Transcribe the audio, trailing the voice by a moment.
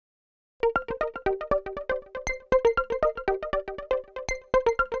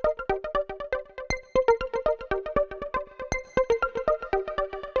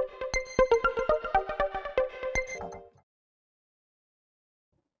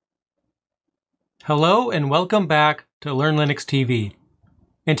Hello and welcome back to Learn Linux TV.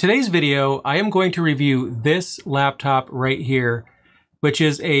 In today's video, I am going to review this laptop right here, which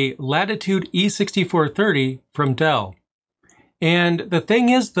is a Latitude E6430 from Dell. And the thing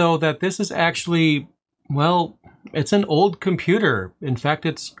is though that this is actually, well, it's an old computer. In fact,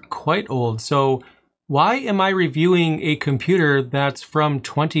 it's quite old. So why am I reviewing a computer that's from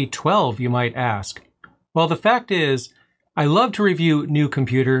 2012, you might ask? Well, the fact is, I love to review new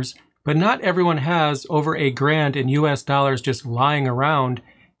computers, but not everyone has over $1,000 in US dollars just lying around,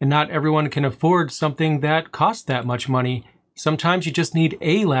 and not everyone can afford something that costs that much money. Sometimes you just need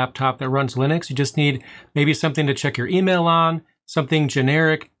a laptop that runs Linux. You just need maybe something to check your email on, something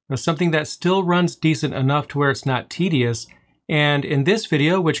generic, something that still runs decent enough to where it's not tedious. And in this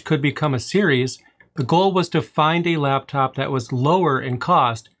video, which could become a series, the goal was to find a laptop that was lower in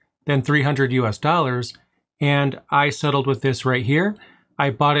cost than $300 US dollars, and I settled with this right here. I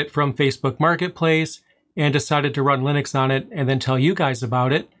bought it from Facebook Marketplace and decided to run Linux on it and then tell you guys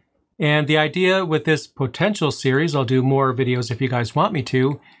about it. And the idea with this potential series, I'll do more videos if you guys want me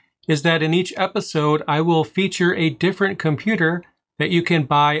to, is that in each episode I will feature a different computer that you can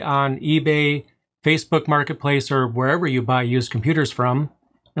buy on eBay, Facebook Marketplace, or wherever you buy used computers from,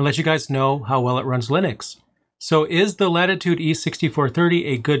 and let you guys know how well it runs Linux. So is the Latitude E6430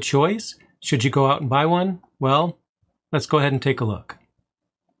 a good choice? Should you go out and buy one? Well, let's go ahead and take a look.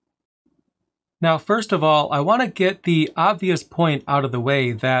 Now, first of all, I want to get the obvious point out of the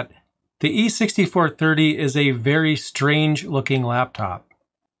way that the E6430 is a very strange looking laptop.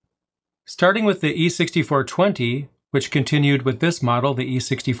 Starting with the E6420, which continued with this model, the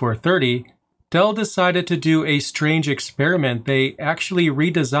E6430, Dell decided to do a strange experiment. They actually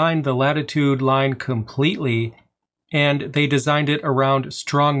redesigned the Latitude line completely, and they designed it around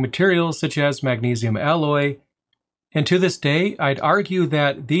strong materials such as magnesium alloy. And to this day, I'd argue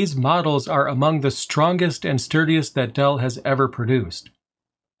that these models are among the strongest and sturdiest that Dell has ever produced.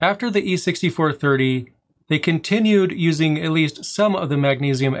 After the E6430, they continued using at least some of the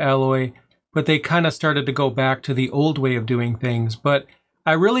magnesium alloy, but they kind of started to go back to the old way of doing things. But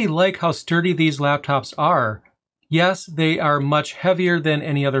I really like how sturdy these laptops are. Yes, they are much heavier than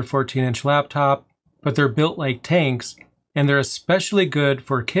any other 14-inch laptop, but they're built like tanks, and they're especially good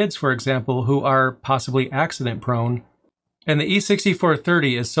for kids, for example, who are possibly accident prone. And the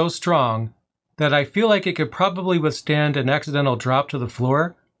E6430 is so strong that I feel like it could probably withstand an accidental drop to the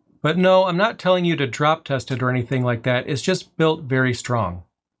floor. But no, I'm not telling you to drop test it or anything like that. It's just built very strong.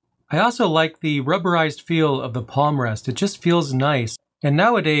 I also like the rubberized feel of the palm rest. It just feels nice. And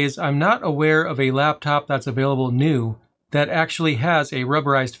nowadays, I'm not aware of a laptop that's available new that actually has a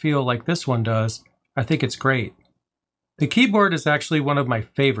rubberized feel like this one does. I think it's great. The keyboard is actually one of my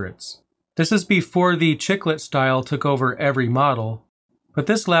favorites. This is before the chiclet style took over every model, but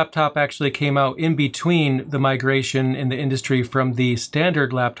this laptop actually came out in between the migration in the industry from the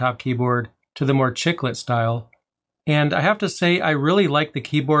standard laptop keyboard to the more chiclet style. And I have to say, I really like the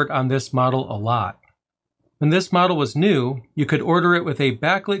keyboard on this model a lot. When this model was new, you could order it with a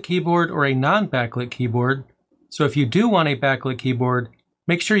backlit keyboard or a non-backlit keyboard. So if you do want a backlit keyboard,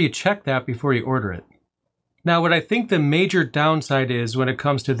 make sure you check that before you order it. Now, what I think the major downside is when it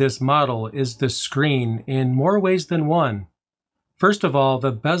comes to this model is the screen in more ways than one. First of all,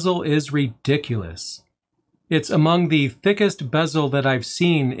 the bezel is ridiculous. It's among the thickest bezel that I've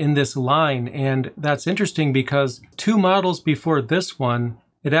seen in this line, and that's interesting because two models before this one,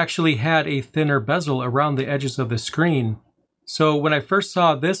 it actually had a thinner bezel around the edges of the screen. So when I first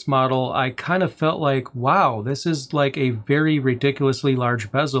saw this model, I kind of felt like, wow, this is like a very ridiculously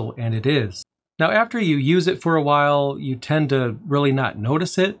large bezel, and it is. Now, after you use it for a while, you tend to really not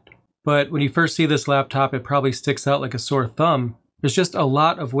notice it. But when you first see this laptop, it probably sticks out like a sore thumb. There's just a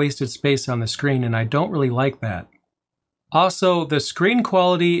lot of wasted space on the screen, and I don't really like that. Also, the screen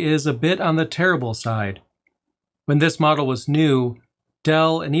quality is a bit on the terrible side. When this model was new,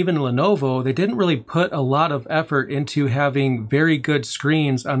 Dell and even Lenovo, they didn't really put a lot of effort into having very good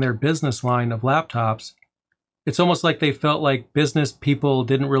screens on their business line of laptops. It's almost like they felt like business people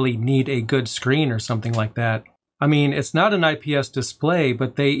didn't really need a good screen or something like that. I mean, it's not an IPS display,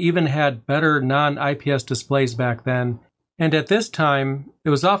 but they even had better non-IPS displays back then. And at this time,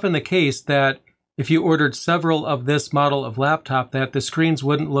 it was often the case that if you ordered several of this model of laptop, that the screens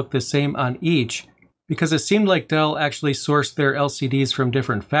wouldn't look the same on each, because it seemed like Dell actually sourced their LCDs from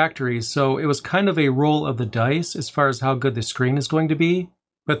different factories, so it was kind of a roll of the dice as far as how good the screen is going to be.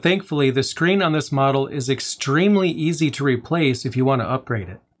 But thankfully, the screen on this model is extremely easy to replace if you want to upgrade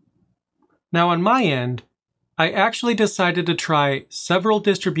it. Now on my end, I actually decided to try several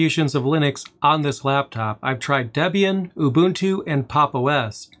distributions of Linux on this laptop. I've tried Debian, Ubuntu, and Pop!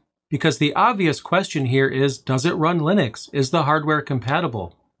 OS. because the obvious question here is, does it run Linux? Is the hardware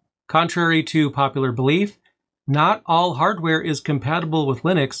compatible? Contrary to popular belief, not all hardware is compatible with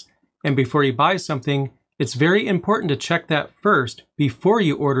Linux, and before you buy something, it's very important to check that first before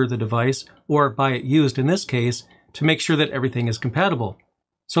you order the device, or buy it used in this case, to make sure that everything is compatible.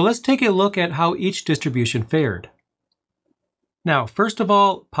 So let's take a look at how each distribution fared. Now, first of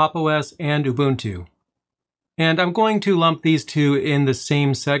all, Pop! OS and Ubuntu. And I'm going to lump these two in the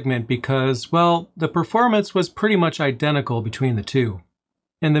same segment because, well, the performance was pretty much identical between the two.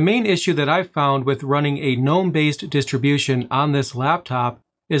 And the main issue that I've found with running a GNOME-based distribution on this laptop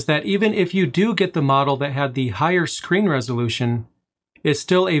is that even if you do get the model that had the higher screen resolution, it's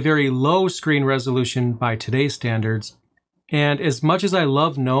still a very low screen resolution by today's standards. And as much as I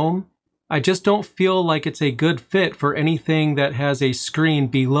love GNOME, I just don't feel like it's a good fit for anything that has a screen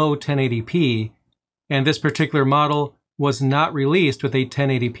below 1080p, and this particular model was not released with a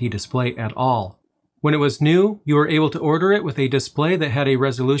 1080p display at all. When it was new, you were able to order it with a display that had a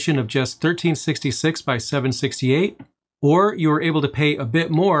resolution of just 1366 by 768, or you were able to pay a bit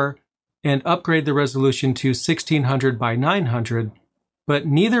more and upgrade the resolution to 1600 by 900, but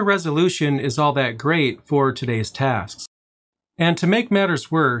neither resolution is all that great for today's tasks. And to make matters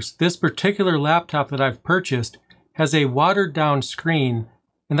worse, this particular laptop that I've purchased has a watered down screen,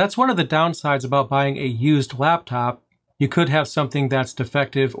 and that's one of the downsides about buying a used laptop. You could have something that's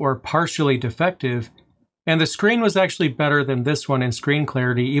defective or partially defective, and the screen was actually better than this one in screen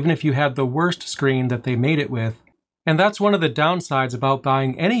clarity, even if you had the worst screen that they made it with. And that's one of the downsides about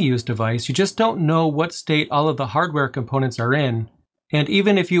buying any used device. You just don't know what state all of the hardware components are in. And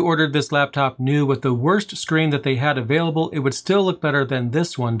even if you ordered this laptop new with the worst screen that they had available, it would still look better than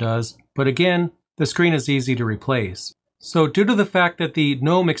this one does. But again, the screen is easy to replace. So due to the fact that the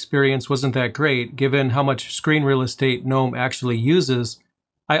GNOME experience wasn't that great, given how much screen real estate GNOME actually uses,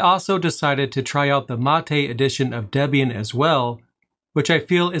 I also decided to try out the Mate edition of Debian as well, which I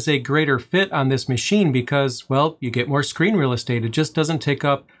feel is a greater fit on this machine because, well, you get more screen real estate. It just doesn't take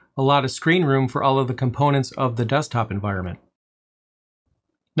up a lot of screen room for all of the components of the desktop environment.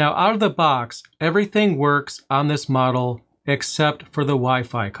 Now, out of the box, everything works on this model except for the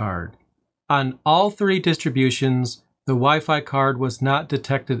Wi-Fi card. On all three distributions, the Wi-Fi card was not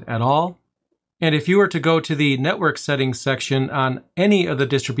detected at all. And if you were to go to the network settings section on any of the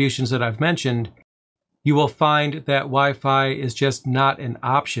distributions that I've mentioned, you will find that Wi-Fi is just not an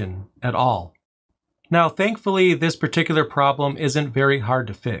option at all. Now, thankfully, this particular problem isn't very hard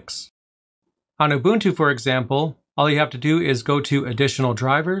to fix. On Ubuntu, for example, all you have to do is go to Additional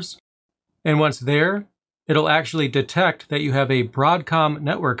Drivers, and once there, it'll actually detect that you have a Broadcom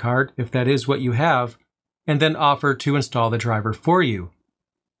network card, if that is what you have, and then offer to install the driver for you.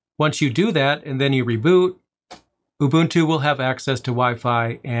 Once you do that and then you reboot, Ubuntu will have access to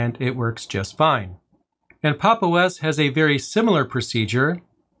Wi-Fi and it works just fine. And Pop! OS has a very similar procedure.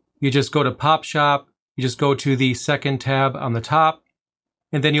 You just go to Pop Shop, you just go to the second tab on the top,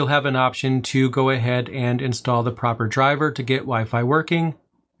 and then you'll have an option to go ahead and install the proper driver to get Wi-Fi working.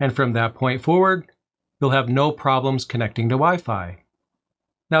 And from that point forward, you'll have no problems connecting to Wi-Fi.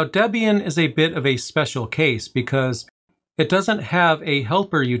 Now, Debian is a bit of a special case because it doesn't have a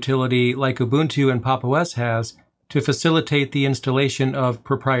helper utility like Ubuntu and Pop! OS has to facilitate the installation of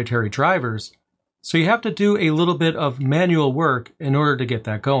proprietary drivers, so you have to do a little bit of manual work in order to get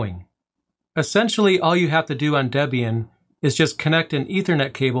that going. Essentially, all you have to do on Debian is just connect an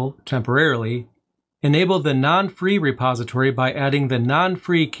Ethernet cable temporarily, enable the non-free repository by adding the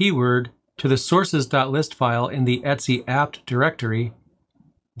non-free keyword to the sources.list file in the etc apt directory.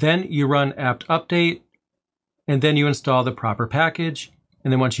 Then you run apt update, and then you install the proper package.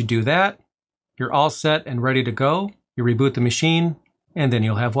 And then once you do that, you're all set and ready to go. You reboot the machine, and then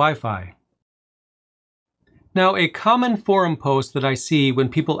you'll have Wi-Fi. Now, a common forum post that I see when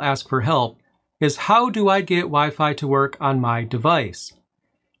people ask for help is, how do I get Wi-Fi to work on my device?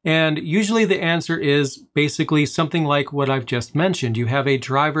 And usually the answer is basically something like what I've just mentioned. You have a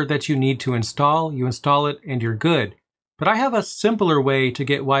driver that you need to install, you install it, and you're good. But I have a simpler way to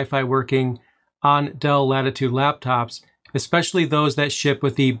get Wi-Fi working on Dell Latitude laptops, especially those that ship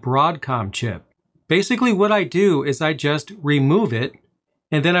with the Broadcom chip. Basically what I do is I just remove it,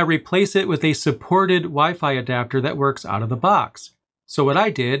 and then I replace it with a supported Wi-Fi adapter that works out of the box. So what I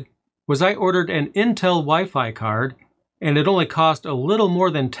did was I ordered an Intel Wi-Fi card, and it only cost a little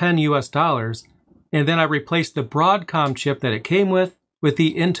more than $10 US, and then I replaced the Broadcom chip that it came with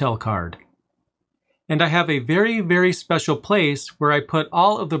the Intel card. And I have a very, very special place where I put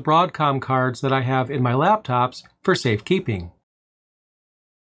all of the Broadcom cards that I have in my laptops for safekeeping.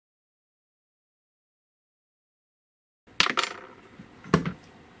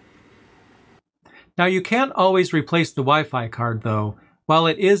 Now you can't always replace the Wi-Fi card though. While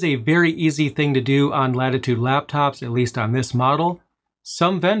it is a very easy thing to do on Latitude laptops, at least on this model,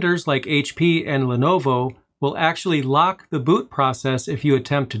 some vendors like HP and Lenovo will actually lock the boot process if you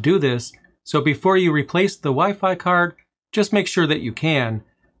attempt to do this. So before you replace the Wi-Fi card, just make sure that you can.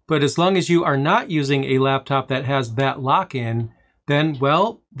 But as long as you are not using a laptop that has that lock-in, then,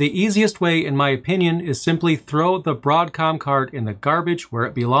 well, the easiest way, in my opinion, is simply throw the Broadcom card in the garbage where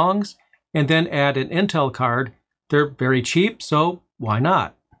it belongs, and then add an Intel card. They're very cheap, so why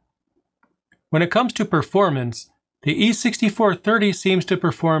not? When it comes to performance, the E6430 seems to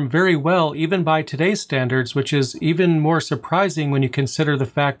perform very well even by today's standards, which is even more surprising when you consider the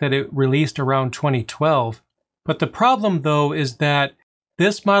fact that it released around 2012. But the problem, though, is that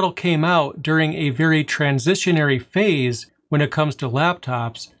this model came out during a very transitionary phase when it comes to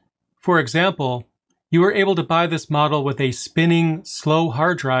laptops. For example, you were able to buy this model with a spinning, slow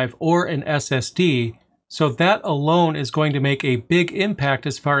hard drive or an SSD, so that alone is going to make a big impact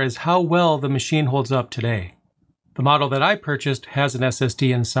as far as how well the machine holds up today. The model that I purchased has an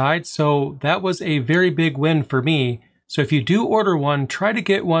SSD inside, so that was a very big win for me. So if you do order one, try to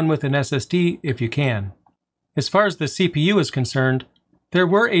get one with an SSD if you can. As far as the CPU is concerned, there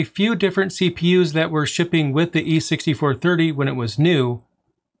were a few different CPUs that were shipping with the E6430 when it was new.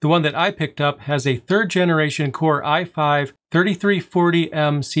 The one that I picked up has a 3rd generation Core i5 3340M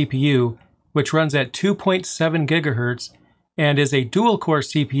CPU, which runs at 2.7 GHz and is a dual-core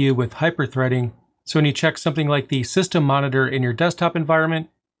CPU with hyperthreading. So when you check something like the system monitor in your desktop environment,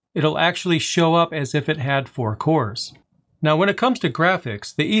 it'll actually show up as if it had 4 cores. Now when it comes to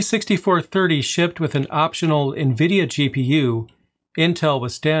graphics, the E6430 shipped with an optional NVIDIA GPU. Intel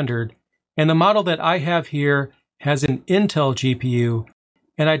was standard, and the model that I have here has an Intel GPU,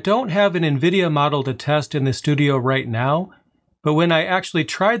 and I don't have an NVIDIA model to test in the studio right now, but when I actually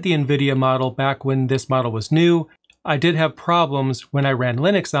tried the NVIDIA model back when this model was new, I did have problems when I ran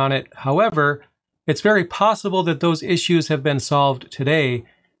Linux on it. However, it's very possible that those issues have been solved today,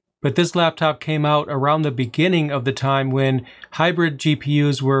 but this laptop came out around the beginning of the time when hybrid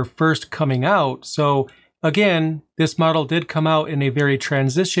GPUs were first coming out, so again, this model did come out in a very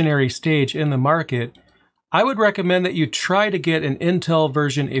transitionary stage in the market. I would recommend that you try to get an Intel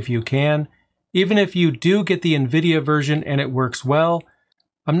version if you can. Even if you do get the NVIDIA version and it works well,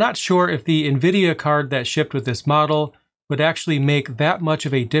 I'm not sure if the NVIDIA card that shipped with this model would actually make that much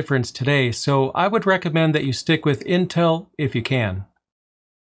of a difference today, so I would recommend that you stick with Intel if you can.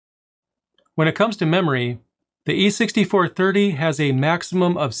 When it comes to memory, the E6430 has a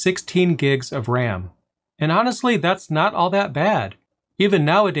maximum of 16 gigs of RAM. And honestly, that's not all that bad. Even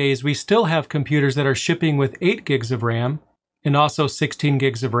nowadays, we still have computers that are shipping with 8 gigs of RAM and also 16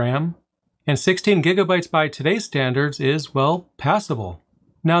 gigs of RAM. And 16 gigabytes by today's standards is, well, passable.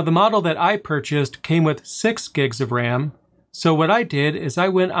 Now, the model that I purchased came with 6 gigs of RAM. So what I did is I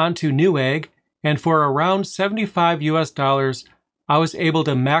went onto Newegg, and for around $75 US, I was able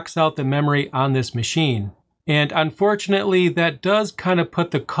to max out the memory on this machine. And unfortunately, that does kind of put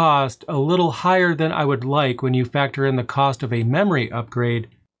the cost a little higher than I would like when you factor in the cost of a memory upgrade.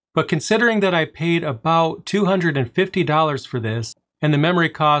 But considering that I paid about $250 for this, and the memory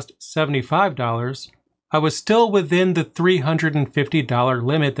cost $75, I was still within the $350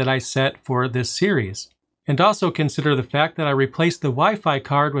 limit that I set for this series. And also consider the fact that I replaced the Wi-Fi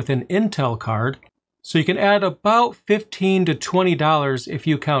card with an Intel card, so you can add about $15 to $20 if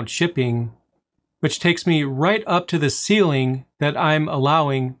you count shipping, which takes me right up to the ceiling that I'm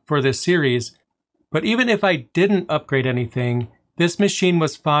allowing for this series. But even if I didn't upgrade anything, this machine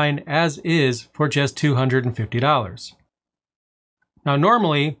was fine as is for just $250. Now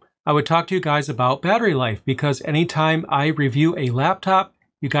normally, I would talk to you guys about battery life because anytime I review a laptop,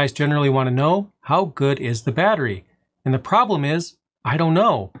 you guys generally want to know how good is the battery. And the problem is, I don't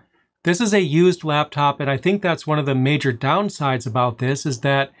know. This is a used laptop, and I think that's one of the major downsides about this is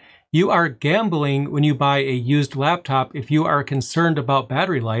that you are gambling when you buy a used laptop if you are concerned about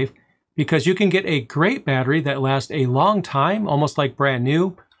battery life, because you can get a great battery that lasts a long time, almost like brand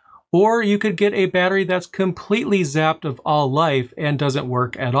new, or you could get a battery that's completely zapped of all life and doesn't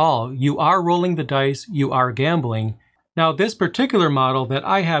work at all. You are rolling the dice, you are gambling. Now, this particular model that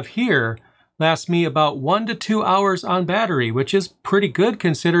I have here lasts me about 1 to 2 hours on battery, which is pretty good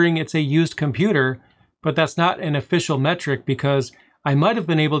considering it's a used computer, but that's not an official metric because I might have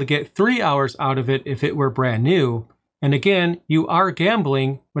been able to get 3 hours out of it if it were brand new. And again, you are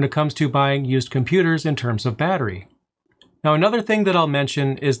gambling when it comes to buying used computers in terms of battery. Now, another thing that I'll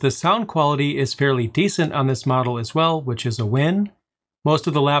mention is the sound quality is fairly decent on this model as well, which is a win. Most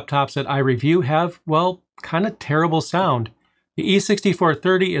of the laptops that I review have, well, kind of terrible sound. The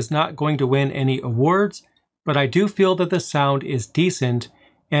E6430 is not going to win any awards, but I do feel that the sound is decent,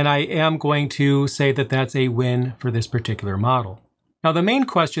 and I am going to say that that's a win for this particular model. Now the main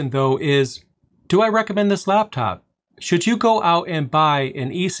question though is, do I recommend this laptop? Should you go out and buy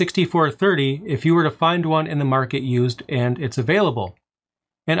an E6430 if you were to find one in the market used and it's available?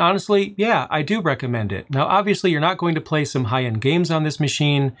 And honestly, yeah, I do recommend it. Now obviously you're not going to play some high-end games on this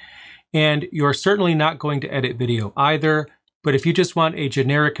machine, and you're certainly not going to edit video either. But if you just want a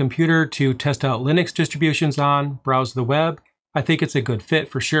generic computer to test out Linux distributions on, browse the web, I think it's a good fit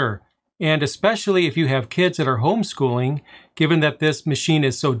for sure. And especially if you have kids that are homeschooling, given that this machine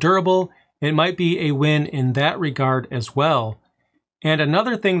is so durable, it might be a win in that regard as well. And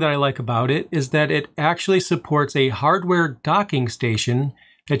another thing that I like about it is that it actually supports a hardware docking station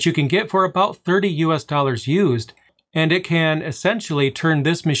that you can get for about $30 US used, and it can essentially turn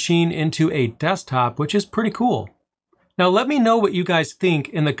this machine into a desktop, which is pretty cool. Now let me know what you guys think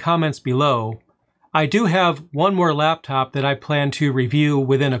in the comments below. I do have one more laptop that I plan to review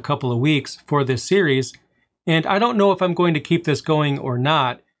within a couple of weeks for this series, and I don't know if I'm going to keep this going or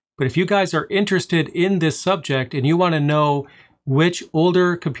not, but if you guys are interested in this subject and you want to know which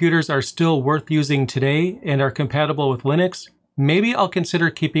older computers are still worth using today and are compatible with Linux, maybe I'll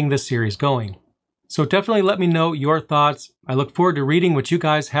consider keeping this series going. So definitely let me know your thoughts. I look forward to reading what you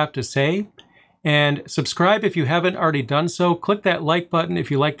guys have to say. And subscribe if you haven't already done so. Click that like button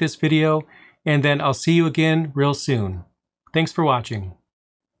if you like this video, and then I'll see you again real soon. Thanks for watching.